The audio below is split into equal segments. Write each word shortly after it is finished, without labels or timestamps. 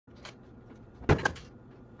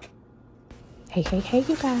Hey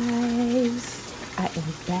you guys, I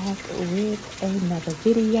am back with another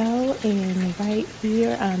video, and right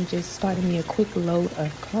here I'm just starting me a quick load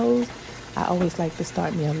of clothes. I always like to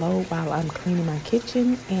start me a load while I'm cleaning my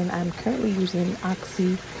kitchen, and I'm currently using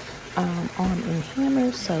Oxy arm and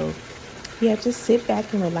hammer. So yeah, just sit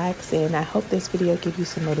back and relax, and I hope this video gives you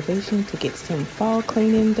some motivation to get some fall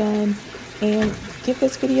cleaning done, and give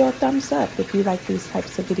this video a thumbs up if you like these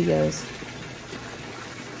types of videos.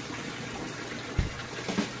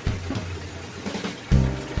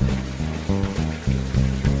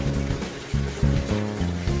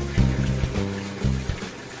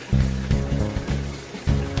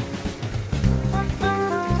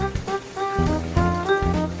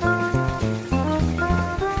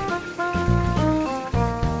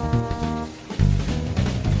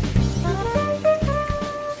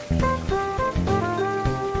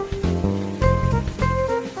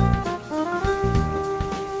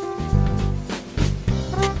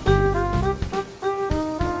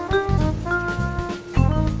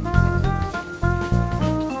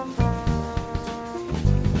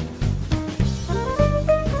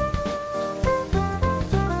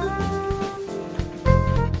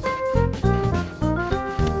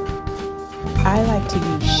 I like to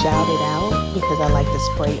use Shout It Out because I like to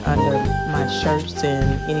spray under my shirts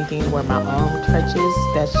and anything where my arm touches.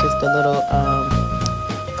 That's just a little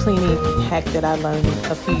cleaning hack that I learned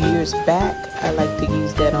a few years back. I like to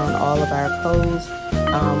use that on all of our clothes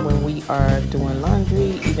when we are doing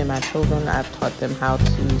laundry. Even my children, I've taught them how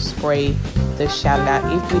to spray the Shout It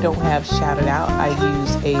Out. If we don't have Shout It Out, I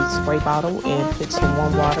use a spray bottle and put some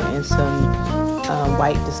warm water and some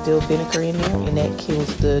white distilled vinegar in there, and that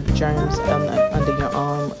kills the germs under your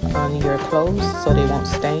arm on your clothes so they won't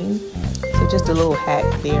stain. So just a little hack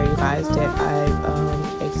there, you guys, that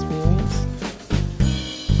I've experienced.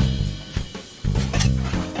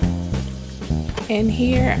 And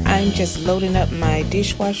here I'm just loading up my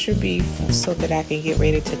dishwasher so that I can get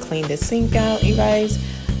ready to clean the sink out, you guys.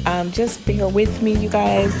 Just bear with me, you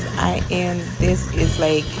guys.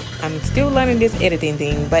 I'm still learning this editing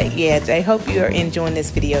thing, but yeah, I hope you're enjoying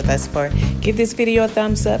this video thus far. Give this video a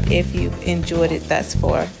thumbs up if you've enjoyed it thus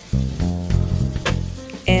far,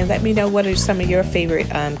 and let me know what are some of your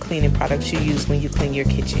favorite cleaning products you use when you clean your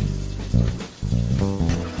kitchen.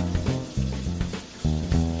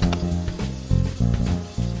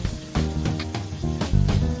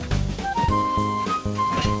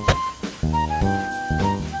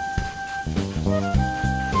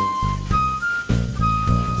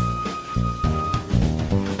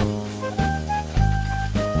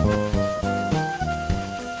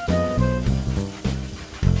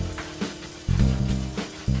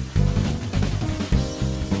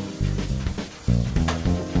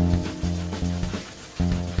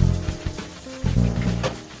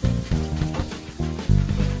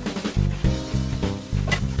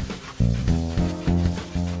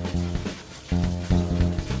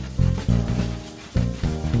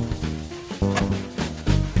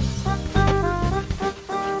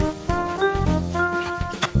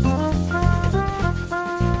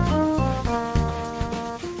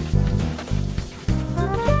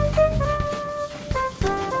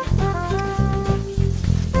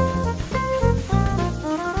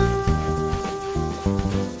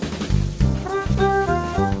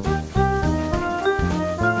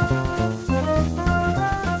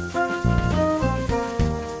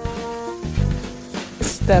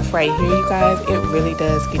 Stuff right here, you guys, it really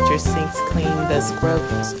does get your sinks clean. The scrub,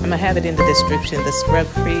 I'm gonna have it in the description, the scrub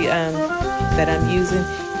free that I'm using,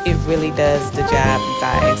 it really does the job, you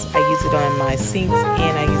guys. I use it on my sinks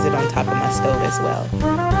and I use it on top of my stove as well.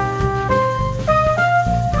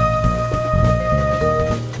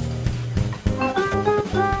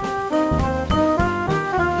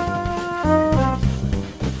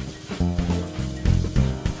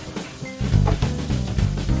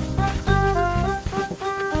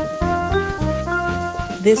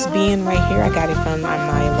 This bin right here, I got it from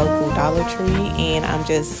my local Dollar Tree, and I'm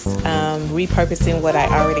just repurposing what I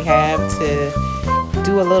already have to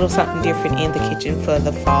do a little something different in the kitchen for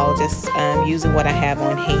the fall, just using what I have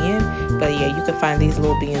on hand. But yeah, you can find these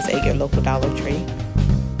little bins at your local Dollar Tree.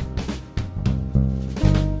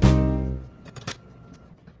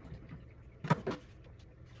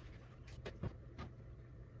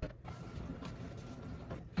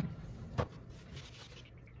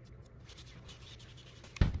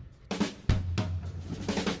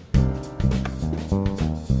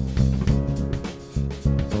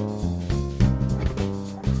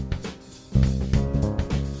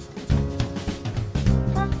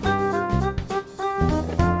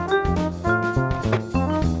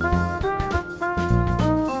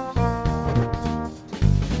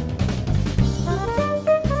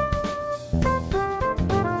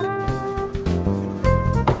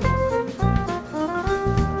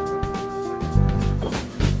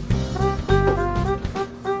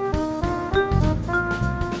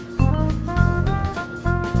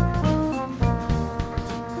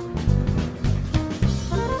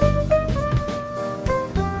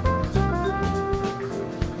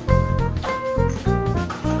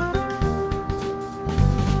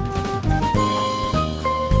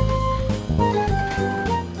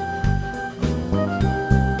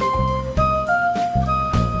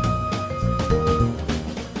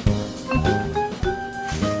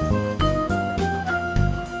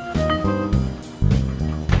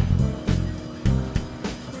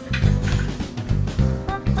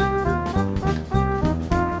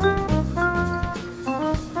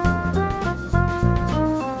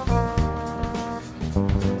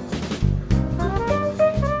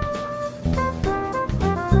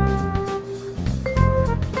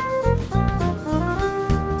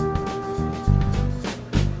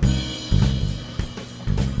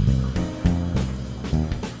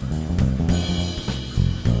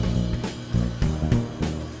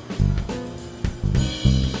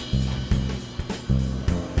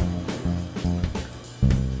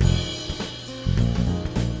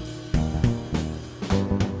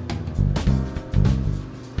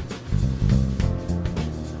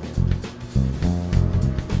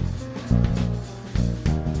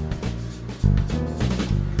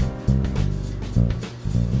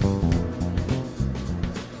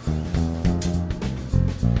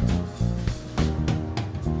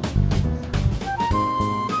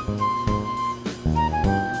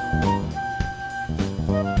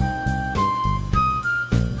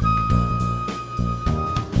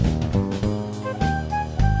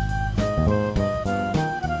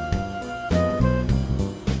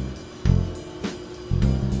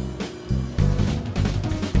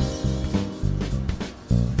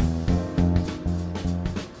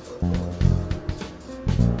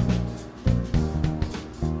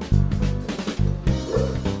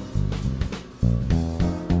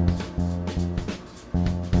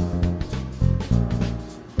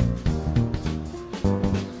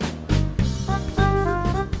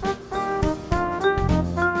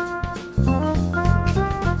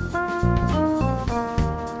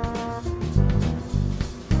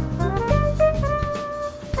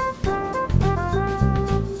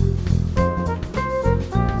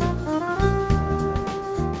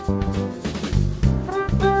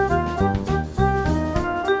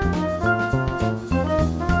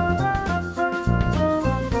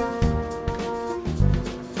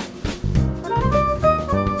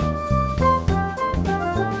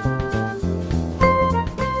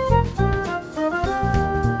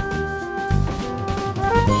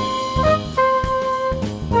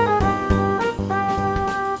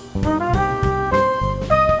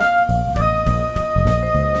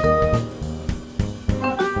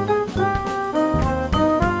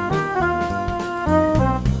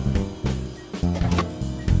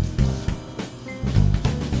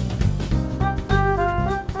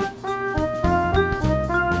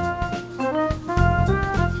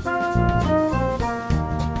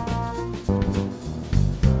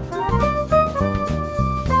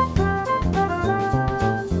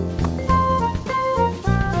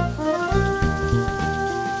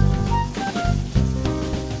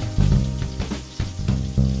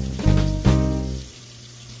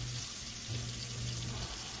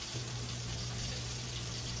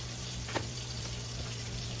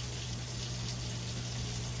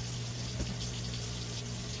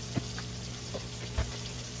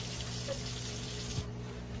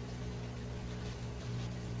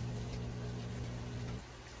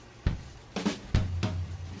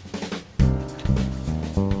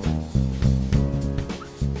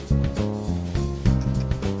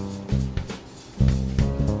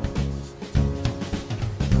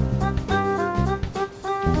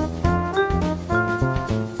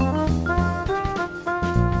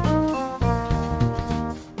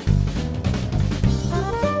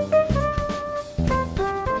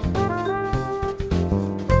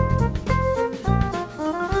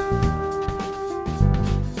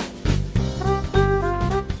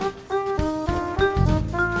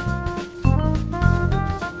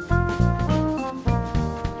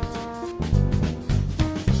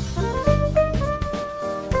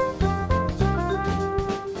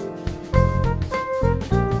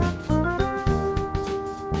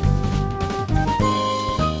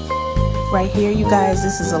 Right here, you guys,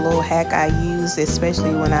 this is a little hack I used,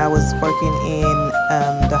 especially when I was working in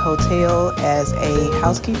the hotel as a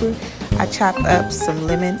housekeeper. I chopped up some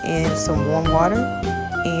lemon in some warm water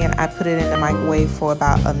and I put it in the microwave for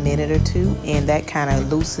about a minute or two, and that kind of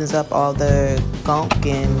loosens up all the gunk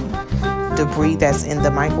and debris that's in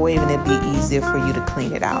the microwave, and it'd be easier for you to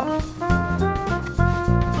clean it out.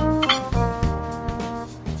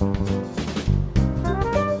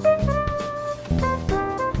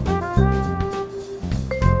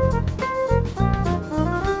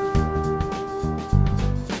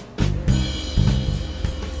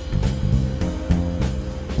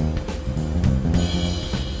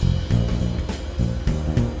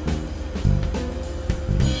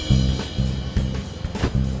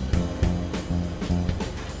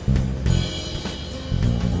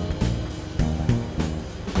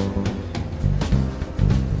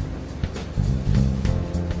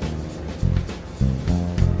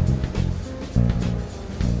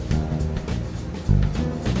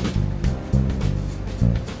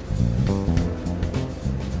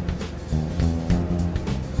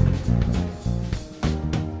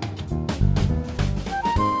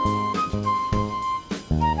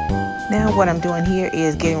 Now what I'm doing here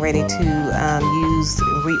is getting ready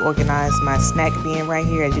to reorganize my snack bin right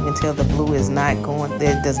here. As you can tell, the blue is not going,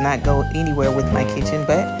 it does not go anywhere with my kitchen,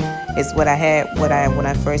 but it's what I had when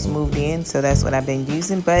I first moved in, so that's what I've been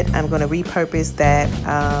using. But I'm going to repurpose that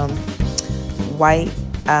white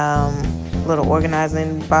little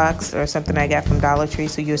organizing box or something I got from Dollar Tree,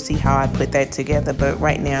 so you'll see how I put that together. But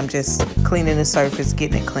right now I'm just cleaning the surface,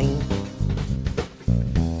 getting it clean.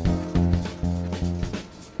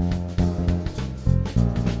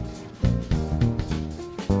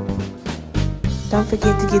 Don't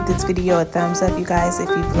forget to give this video a thumbs up, you guys, if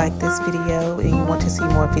you've liked this video and you want to see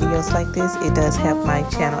more videos like this. It does help my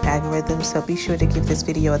channel algorithm, so be sure to give this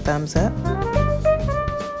video a thumbs up.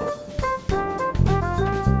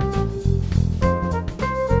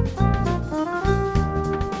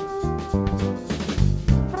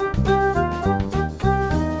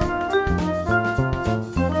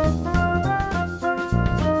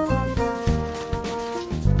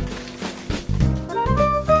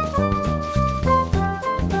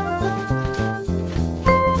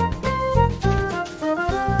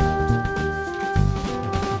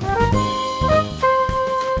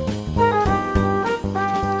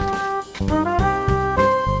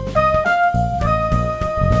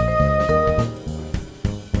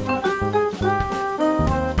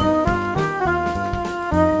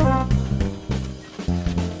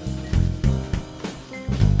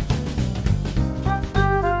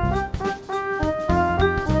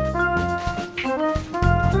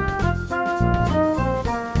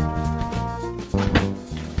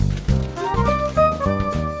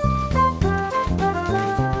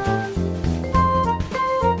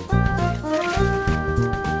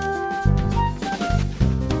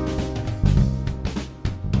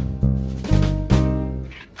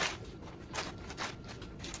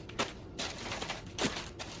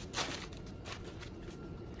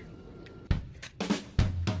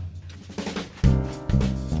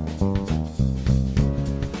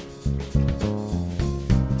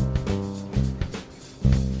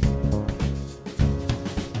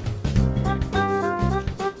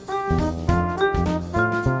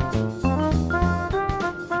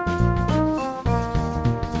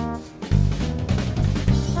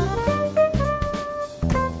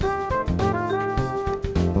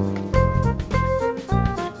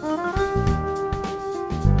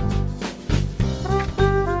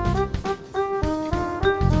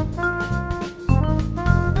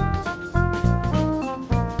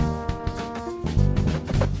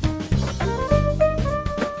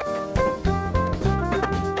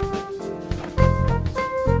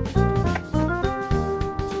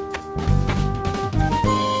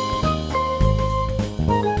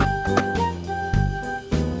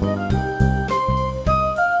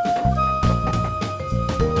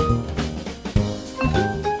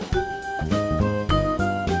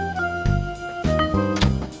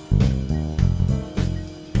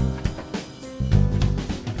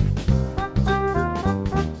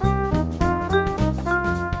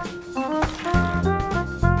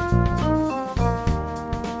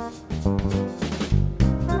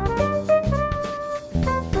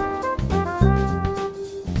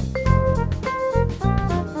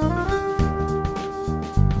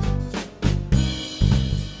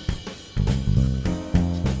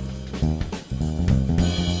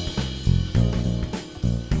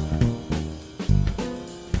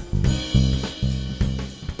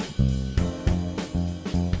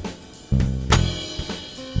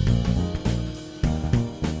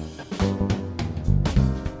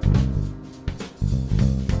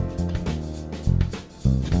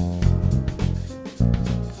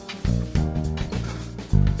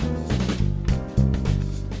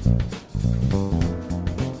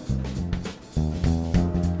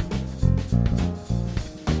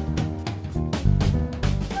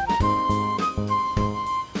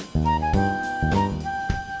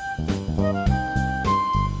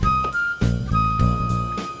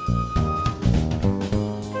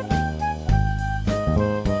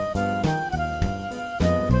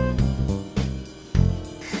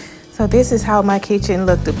 this is how my kitchen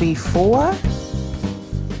looked before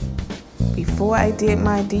I did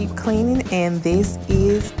my deep cleaning, and this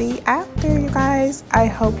is the after, you guys. I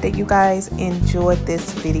hope that you guys enjoyed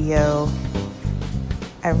this video.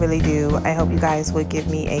 I really do. I hope you guys would give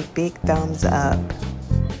me a big thumbs up.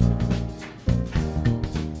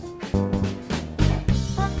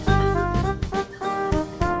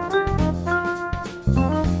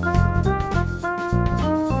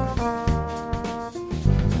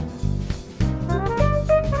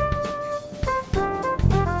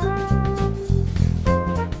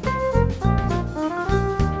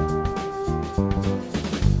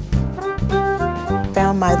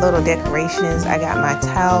 Found my little decorations. I got my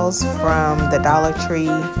towels from the Dollar Tree.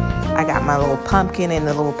 I got my little pumpkin and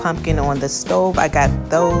the little pumpkin on the stove. I got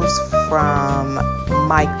those from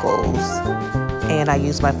Michael's, and I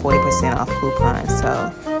used my 40% off coupon.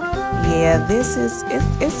 So yeah, this is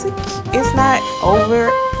it's not over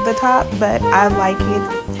the top, but I like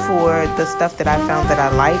it for the stuff that I found that I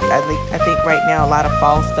like. I think right now a lot of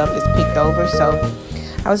fall stuff is picked over, so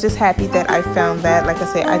I was just happy that I found that. Like I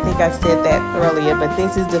said, I think I said that earlier, but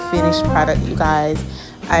this is the finished product, you guys.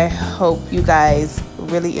 I hope you guys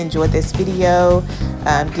really enjoyed this video,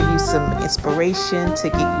 give you some inspiration to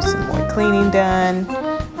get you some more cleaning done.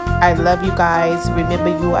 I love you guys. Remember,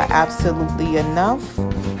 you are absolutely enough,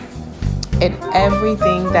 and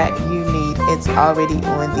everything that you need, it's already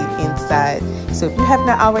on the inside. So if you have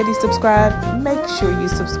not already subscribed, make sure you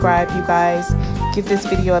subscribe, you guys. Give this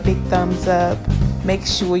video a big thumbs up. Make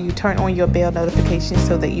sure you turn on your bell notifications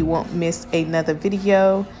so that you won't miss another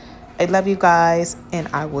video. I love you guys, and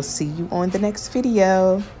I will see you on the next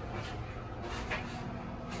video.